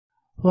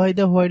Why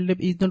the while app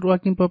is not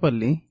working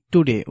properly?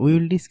 Today we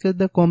will discuss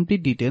the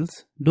complete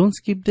details. Don't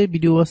skip the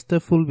video, watch the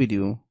full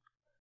video.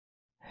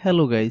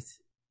 Hello guys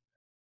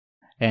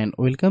and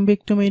welcome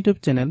back to my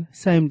YouTube channel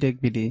Shaem Tech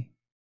BD.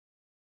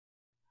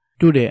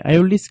 Today I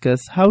will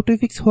discuss how to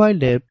fix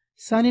while app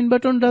sign in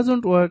button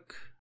doesn't work.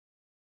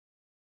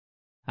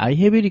 I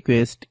have a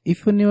request,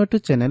 if you are new to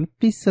channel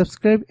please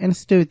subscribe and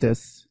stay with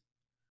us.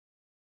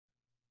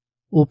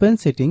 Open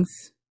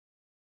settings.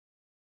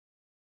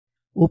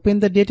 Open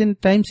the date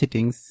and time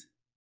settings.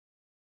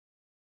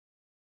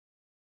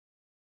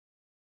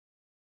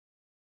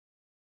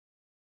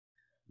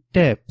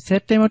 Tap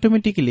Set Time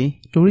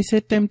automatically to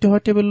reset time to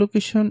whatever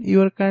location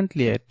you are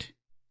currently at.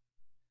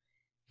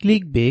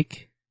 Click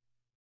Back.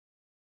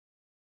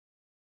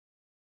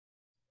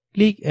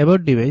 Click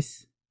About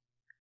Device.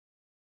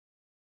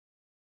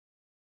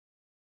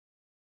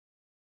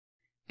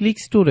 Click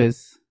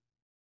Storage.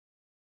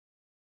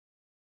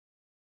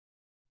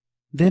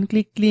 Then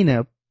click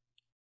Cleanup.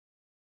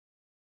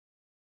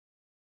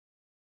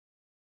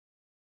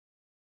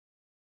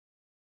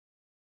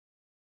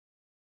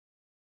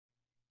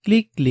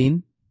 Click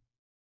Clean.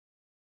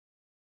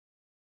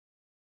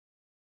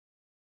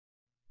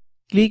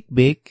 Click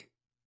Back.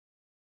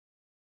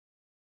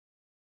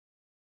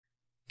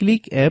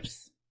 Click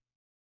Apps.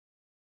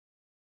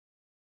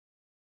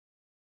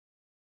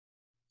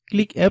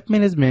 Click App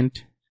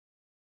Management.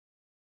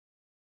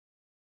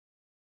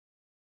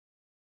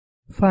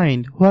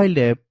 Find While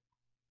app.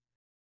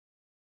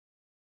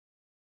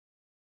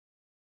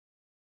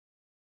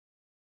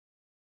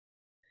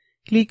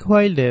 Click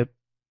While app.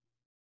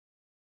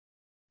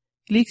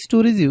 Click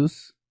Storage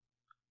Use.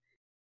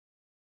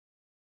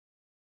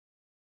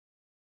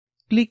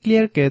 Click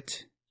Clear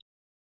Cache.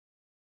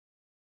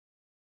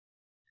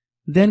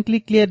 Then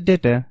click Clear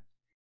Data.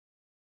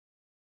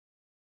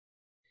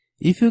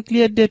 If you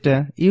clear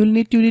data, you will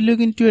need to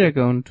relog into your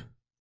account.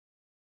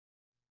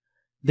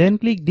 Then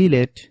click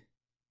Delete.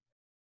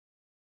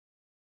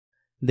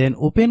 Then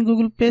open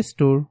Google Play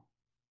Store.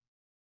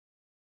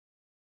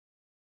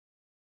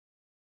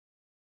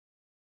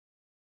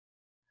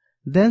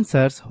 Then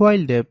search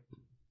While app.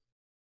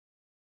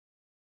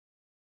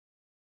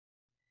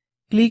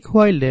 Click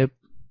While app.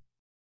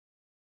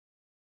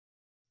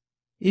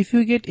 If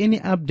you get any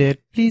update,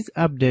 please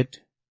update.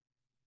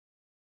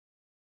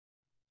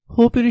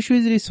 Hope your issue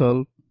is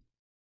resolved.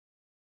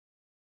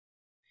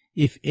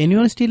 If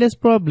anyone still has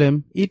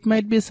problem, it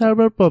might be a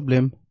server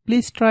problem.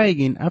 Please try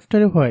again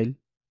after a while.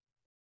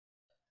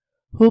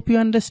 Hope you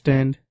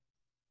understand.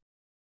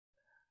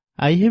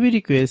 I have a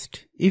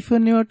request. If you are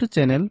new to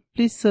channel,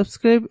 please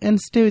subscribe and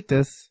stay with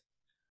us.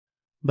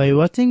 By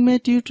watching my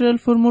tutorial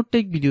for more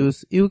tech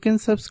videos, you can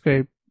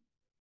subscribe.